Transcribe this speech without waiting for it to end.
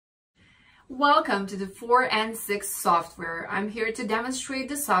Welcome to the Forensics software. I'm here to demonstrate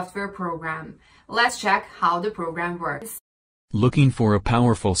the software program. Let's check how the program works. Looking for a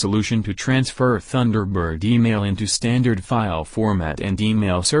powerful solution to transfer Thunderbird email into standard file format and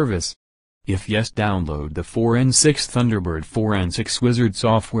email service? If yes, download the Forensics Thunderbird Forensics Wizard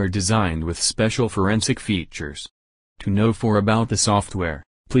software designed with special forensic features. To know more about the software,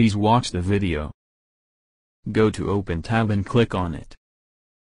 please watch the video. Go to Open tab and click on it.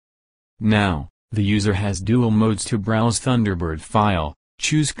 Now, the user has dual modes to browse Thunderbird file.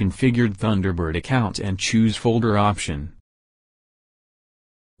 Choose Configured Thunderbird Account and choose Folder option.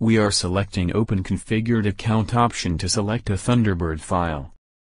 We are selecting Open Configured Account option to select a Thunderbird file.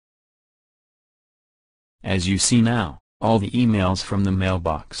 As you see now, all the emails from the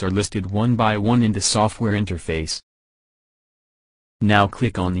mailbox are listed one by one in the software interface. Now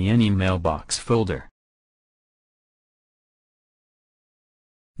click on the Any Mailbox folder.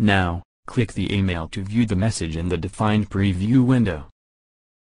 Now, click the email to view the message in the defined preview window.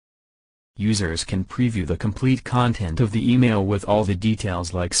 Users can preview the complete content of the email with all the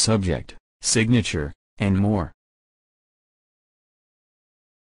details like subject, signature, and more.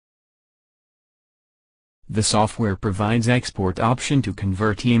 The software provides export option to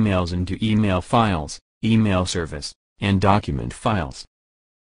convert emails into email files, email service, and document files.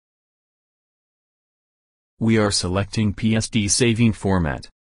 We are selecting PSD saving format.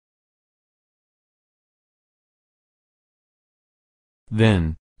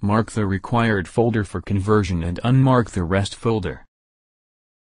 Then, mark the required folder for conversion and unmark the rest folder.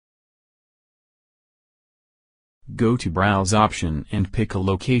 Go to Browse option and pick a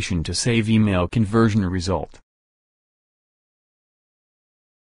location to save email conversion result.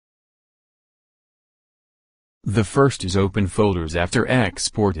 The first is Open Folders after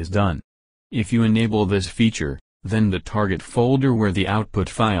export is done. If you enable this feature, then the target folder where the output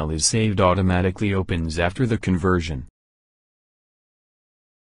file is saved automatically opens after the conversion.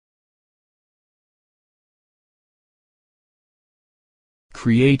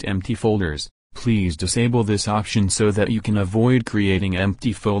 Create empty folders. Please disable this option so that you can avoid creating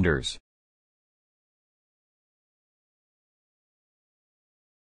empty folders.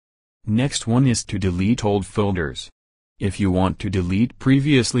 Next one is to delete old folders. If you want to delete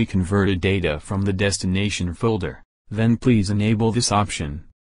previously converted data from the destination folder, then please enable this option.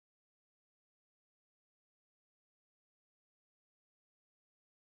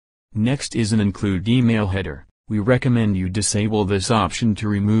 Next is an Include Email Header. We recommend you disable this option to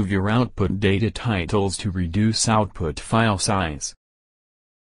remove your output data titles to reduce output file size.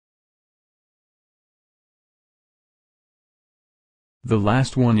 The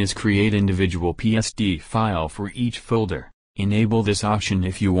last one is Create individual PSD file for each folder. Enable this option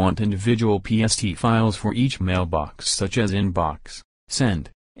if you want individual PSD files for each mailbox such as Inbox,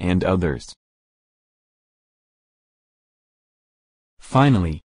 Send, and others.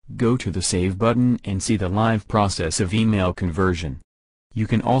 Finally, go to the Save button and see the live process of email conversion. You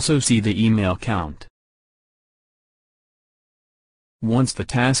can also see the email count. Once the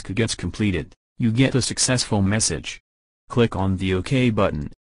task gets completed, you get a successful message. Click on the OK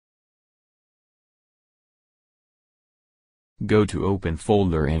button. Go to Open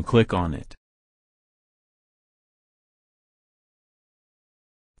Folder and click on it.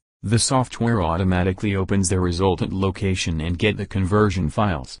 The software automatically opens the resultant location and get the conversion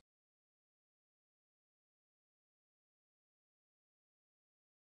files.